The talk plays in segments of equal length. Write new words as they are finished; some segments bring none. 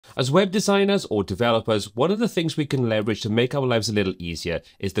As web designers or developers, one of the things we can leverage to make our lives a little easier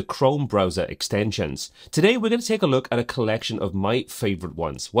is the Chrome browser extensions. Today, we're going to take a look at a collection of my favorite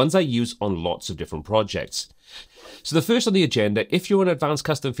ones I use on lots of different projects. So the first on the agenda, if you're an advanced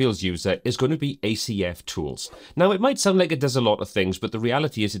custom fields user, is going to be ACF Tools. Now, it might sound like it does a lot of things, but the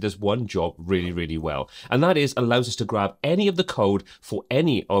reality is it does one job really, really well. And that is allows us to grab any of the code for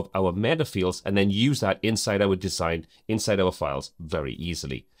any of our meta fields and then use that inside our design, inside our files very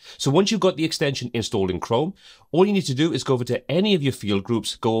easily. So once you've got the extension installed in Chrome, all you need to do is go over to any of your field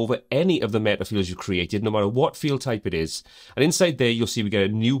groups, go over any of the meta fields you've created, no matter what field type it is. And inside there, you'll see we get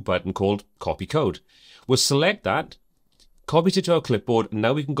a new button called Copy Code. We'll select that, copy it to our clipboard, and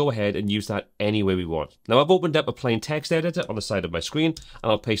now we can go ahead and use that any way we want. Now I've opened up a plain text editor on the side of my screen,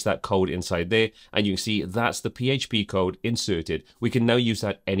 and I'll paste that code inside there, and you can see that's the PHP code inserted. We can now use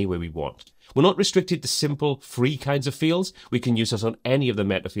that any way we want. We're not restricted to simple free kinds of fields. We can use this on any of the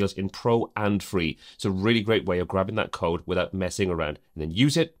meta fields in pro and free. It's a really great way of grabbing that code without messing around, and then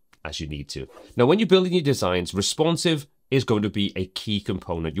use it as you need to. Now when you're building your designs, responsive is going to be a key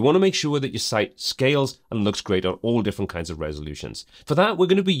component. You want to make sure that your site scales and looks great on all different kinds of resolutions. For that, we're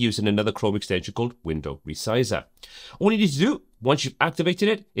going to be using another Chrome extension called Window Resizer. All you need to do, once you've activated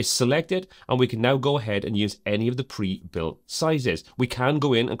it, is select it, and we can now go ahead and use any of the pre-built sizes. We can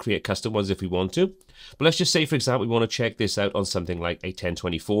go in and create custom ones if we want to, but let's just say, for example, we want to check this out on something like a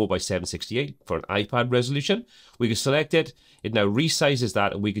 1024 by 768 for an iPad resolution. We can select it, it now resizes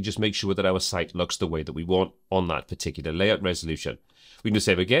that, and we can just make sure that our site looks the way that we want on that particular layout resolution. We can just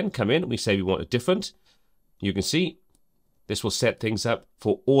save again, come in, we say we want a different. You can see this will set things up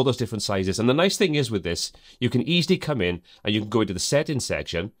for all those different sizes. And the nice thing is with this, you can easily come in and you can go into the settings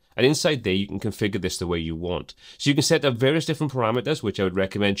section, and inside there you can configure this the way you want. So you can set up various different parameters, which I would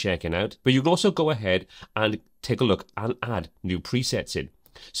recommend checking out, but you can also go ahead and take a look and add new presets in.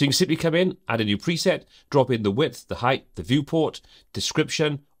 So you can simply come in, add a new preset, drop in the width, the height, the viewport,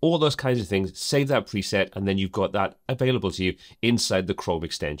 description, all those kinds of things, save that preset, and then you've got that available to you inside the Chrome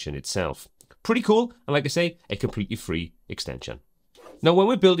extension itself. Pretty cool, and like I say, a completely free extension. Now, when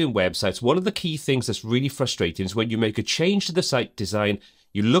we're building websites, one of the key things that's really frustrating is when you make a change to the site design,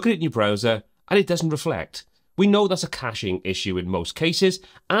 you look at it in your browser, and it doesn't reflect. We know that's a caching issue in most cases,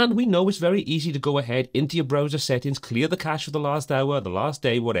 and we know it's very easy to go ahead into your browser settings, clear the cache for the last hour, the last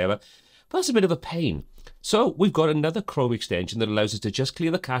day, whatever. But that's a bit of a pain. So we've got another Chrome extension that allows us to just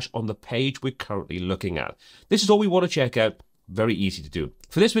clear the cache on the page we're currently looking at. This is all we want to check out. Very easy to do.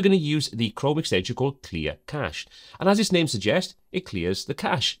 For this, we're going to use the Chrome extension called Clear Cache. And as its name suggests, it clears the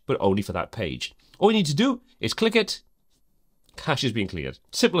cache, but only for that page. All you need to do is click it. Cache is being cleared.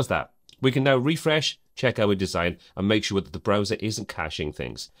 Simple as that. We can now refresh, check our design, and make sure that the browser isn't caching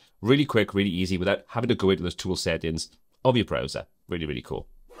things. Really quick, really easy, without having to go into those tool settings of your browser. Really, really cool.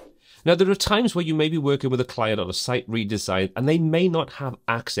 Now, there are times where you may be working with a client on a site redesign, and they may not have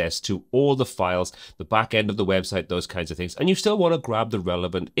access to all the files, the back end of the website, those kinds of things, and you still want to grab the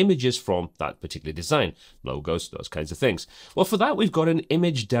relevant images from that particular design, logos, those kinds of things. Well, for that, we've got an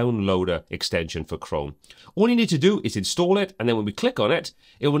image downloader extension for Chrome. All you need to do is install it, and then when we click on it,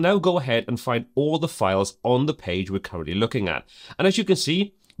 it will now go ahead and find all the files on the page we're currently looking at. And as you can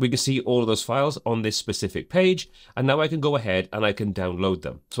see, we can see all of those files on this specific page, and now I can go ahead and I can download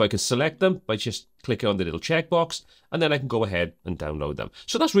them. So I can select them by just clicking on the little checkbox, and then I can go ahead and download them.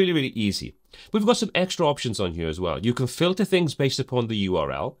 So that's really, really easy. We've got some extra options on here as well. You can filter things based upon the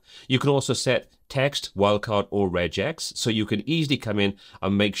URL. You can also set text, wildcard, or regex, so you can easily come in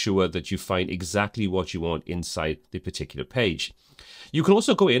and make sure that you find exactly what you want inside the particular page. You can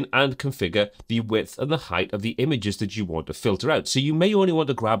also go in and configure the width and the height of the images that you want to filter out. So you may only want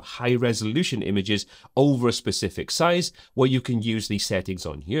to grab high resolution images over a specific size, where you can use these settings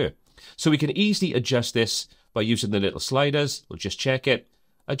on here. So we can easily adjust this by using the little sliders. We'll just check it,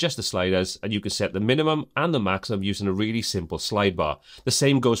 adjust the sliders, and you can set the minimum and the maximum using a really simple slide bar. The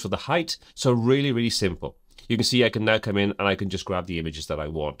same goes for the height, so really, really simple. You can see I can now come in and I can just grab the images that I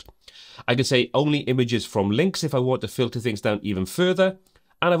want. I can say only images from links if I want to filter things down even further.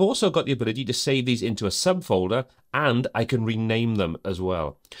 And I've also got the ability to save these into a subfolder, and I can rename them as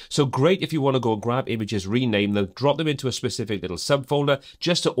well. So great if you want to go and grab images, rename them, drop them into a specific little subfolder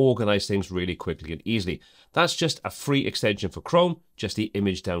just to organize things really quickly and easily. That's just a free extension for Chrome, just the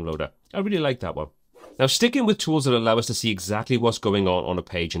image downloader. I really like that one. Now, sticking with tools that allow us to see exactly what's going on a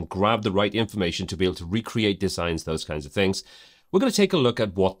page and grab the right information to be able to recreate designs, those kinds of things, we're going to take a look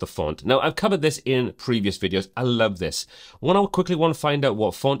at what the font. Now, I've covered this in previous videos. I love this. When I quickly want to find out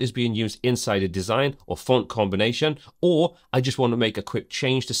what font is being used inside a design or font combination, or I just want to make a quick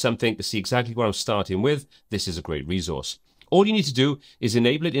change to something to see exactly what I'm starting with, this is a great resource. All you need to do is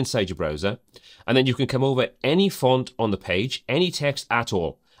enable it inside your browser, and then you can come over any font on the page, any text at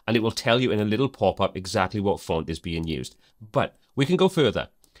all, and it will tell you in a little pop-up exactly what font is being used. But we can go further.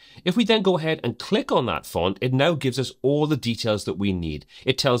 If we then go ahead and click on that font, it now gives us all the details that we need.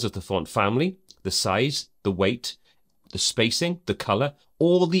 It tells us the font family, the size, the weight, the spacing, the color,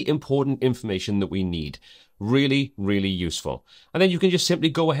 all the important information that we need. Really, really useful. And then you can just simply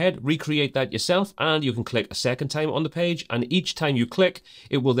go ahead, recreate that yourself, and you can click a second time on the page, and each time you click,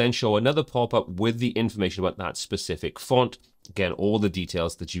 it will then show another pop-up with the information about that specific font. Again, all the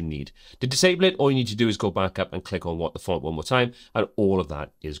details that you need. To disable it, all you need to do is go back up and click on what the font one more time, and all of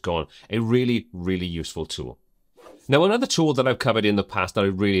that is gone. A really, really useful tool. Now, another tool that I've covered in the past that I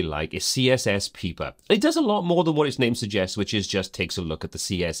really like is CSS Peeper. It does a lot more than what its name suggests, which is just takes a look at the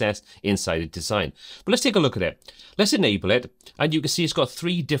CSS inside a design. But let's take a look at it. Let's enable it, and you can see it's got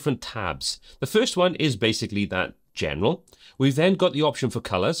 3 different tabs. The first one is basically that general. We've then got the option for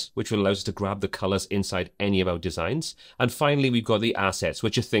colors, which will allow us to grab the colors inside any of our designs. And finally, we've got the assets,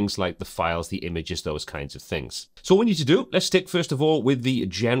 which are things like the files, the images, those kinds of things. So what we need to do, let's stick first of all with the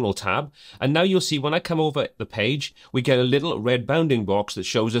general tab. And now you'll see when I come over the page, we get a little red bounding box that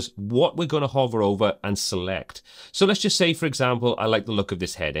shows us what we're going to hover over and select. So let's just say, for example, I like the look of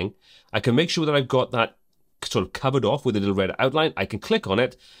this heading. I can make sure that I've got that sort of covered off with a little red outline. I can click on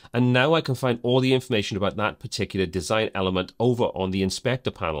it, and now I can find all the information about that particular design element over on the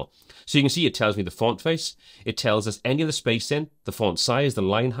inspector panel. So you can see it tells me the font face, it tells us any of the spacing, the font size, the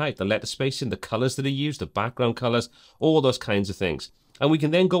line height, the letter spacing, the colors that are used, the background colors, all those kinds of things. And we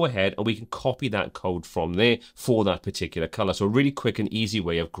can then go ahead and we can copy that code from there for that particular color. So a really quick and easy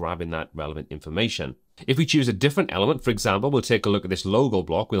way of grabbing that relevant information. If we choose a different element, for example, we'll take a look at this logo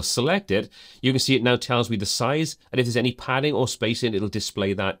block, we'll select it, you can see it now tells me the size, and if there's any padding or spacing, it'll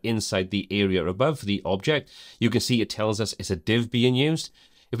display that inside the area above the object. You can see it tells us it's a div being used.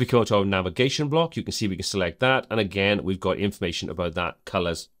 If we come to our navigation block, you can see we can select that, and again, we've got information about that,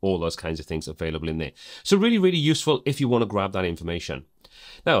 colors, all those kinds of things available in there. So really, really useful if you want to grab that information.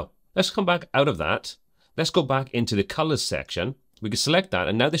 Now, let's come back out of that. Let's go back into the colors section. We can select that,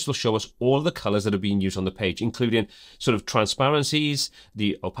 and now this will show us all the colors that are being used on the page, including sort of transparencies,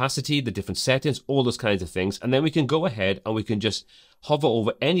 the opacity, the different settings, all those kinds of things. And then we can go ahead and we can just hover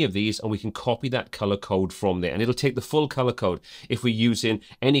over any of these and we can copy that color code from there, and it'll take the full color code. If we're using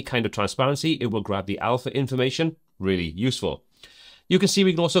any kind of transparency, it will grab the alpha information. Really useful. You can see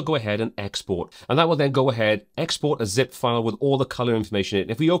we can also go ahead and export, and that will then go ahead, export a zip file with all the color information in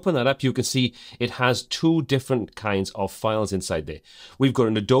it. If we open that up, you can see it has 2 different kinds of files inside there. We've got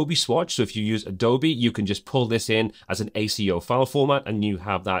an Adobe swatch, so if you use Adobe, you can just pull this in as an ACO file format, and you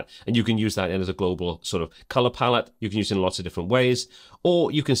have that, and you can use that in as a global sort of color palette. You can use it in lots of different ways,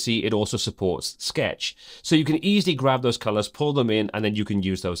 or you can see it also supports Sketch. So you can easily grab those colors, pull them in, and then you can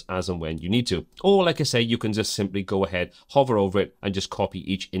use those as and when you need to. Or like I say, you can just simply go ahead, hover over it, and just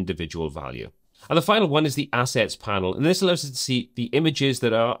copy each individual value. And the final one is the assets panel, and this allows us to see the images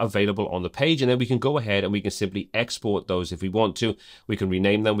that are available on the page, and then we can go ahead and we can simply export those if we want to. We can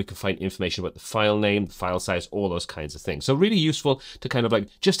rename them, we can find information about the file name, the file size, all those kinds of things. So really useful to kind of like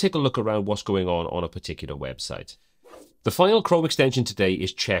just take a look around what's going on a particular website. The final Chrome extension today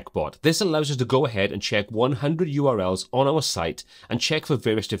is Checkbot. This allows us to go ahead and check 100 URLs on our site and check for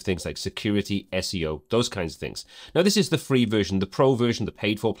various different things like security, SEO, those kinds of things. Now, this is the free version. The pro version, the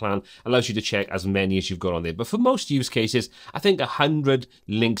paid for plan, allows you to check as many as you've got on there. But for most use cases, I think 100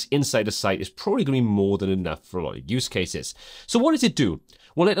 links inside a site is probably going to be more than enough for a lot of use cases. So what does it do?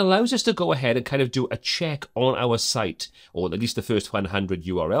 Well, it allows us to go ahead and kind of do a check on our site, or at least the first 100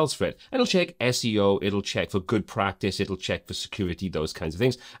 URLs for it. It'll check SEO, it'll check for good practice, it'll check for security, those kinds of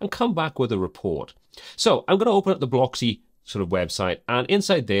things, and come back with a report. So I'm going to open up the Blocksy sort of website, and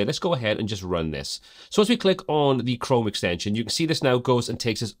inside there, let's go ahead and just run this. So as we click on the Chrome extension, you can see this now goes and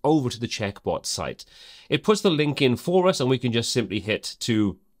takes us over to the Checkbot site. It puts the link in for us, and we can just simply hit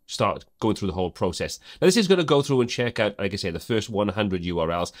to start going through the whole process. Now, this is going to go through and check out, like I say, the first 100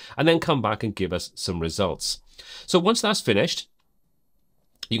 URLs, and then come back and give us some results. So once that's finished,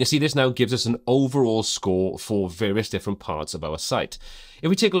 you can see this now gives us an overall score for various different parts of our site. If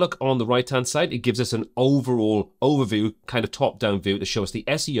we take a look on the right-hand side, it gives us an overall overview, kind of top-down view to show us the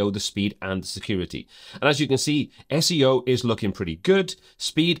SEO, the speed, and the security. And as you can see, SEO is looking pretty good.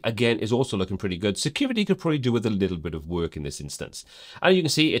 Speed, again, is also looking pretty good. Security could probably do with a little bit of work in this instance. And you can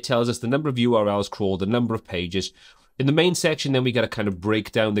see it tells us the number of URLs crawled, the number of pages. In the main section, then we get a kind of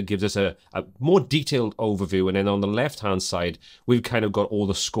breakdown that gives us a more detailed overview. And then on the left-hand side, we've kind of got all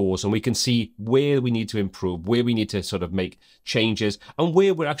the scores, and we can see where we need to improve, where we need to sort of make changes, and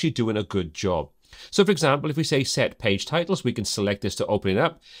where we're actually doing a good job. So for example, if we say set page titles, we can select this to open it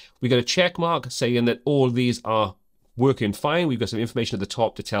up. We got a check mark saying that all these are working fine. We've got some information at the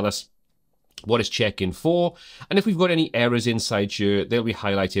top to tell us what is checking for, and if we've got any errors inside here, they'll be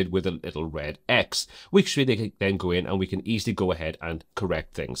highlighted with a little red X, which they can then go in and we can easily go ahead and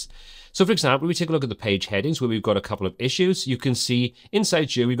correct things. So for example, we take a look at the page headings where we've got a couple of issues. You can see inside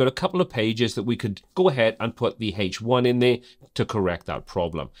here we've got a couple of pages that we could go ahead and put the H1 in there to correct that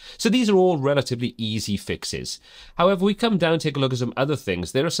problem. So these are all relatively easy fixes. However, we come down and take a look at some other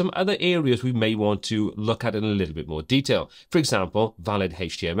things. There are some other areas we may want to look at in a little bit more detail. For example, valid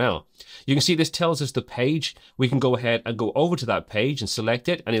HTML. You can see this tells us the page. We can go ahead and go over to that page and select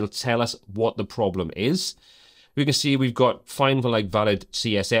it, and it'll tell us what the problem is. We can see we've got fine for like valid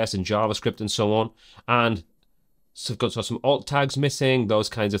CSS and JavaScript and so on, and so we've got some alt tags missing, those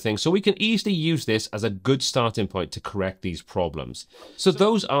kinds of things. So we can easily use this as a good starting point to correct these problems. So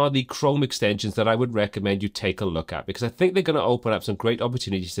those are the Chrome extensions that I would recommend you take a look at, because I think they're going to open up some great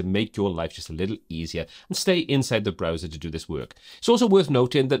opportunities to make your life just a little easier and stay inside the browser to do this work. It's also worth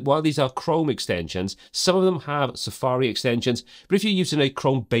noting that while these are Chrome extensions, some of them have Safari extensions, but if you're using a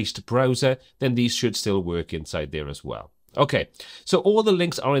Chrome-based browser, then these should still work inside there as well. Okay, so all the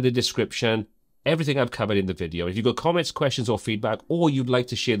links are in the description. Everything I've covered in the video. If you've got comments, questions, or feedback, or you'd like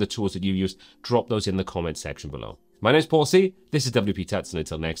to share the tools that you use, drop those in the comment section below. My name's Paul C. This is WPTuts, and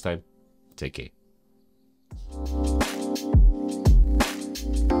until next time, take care.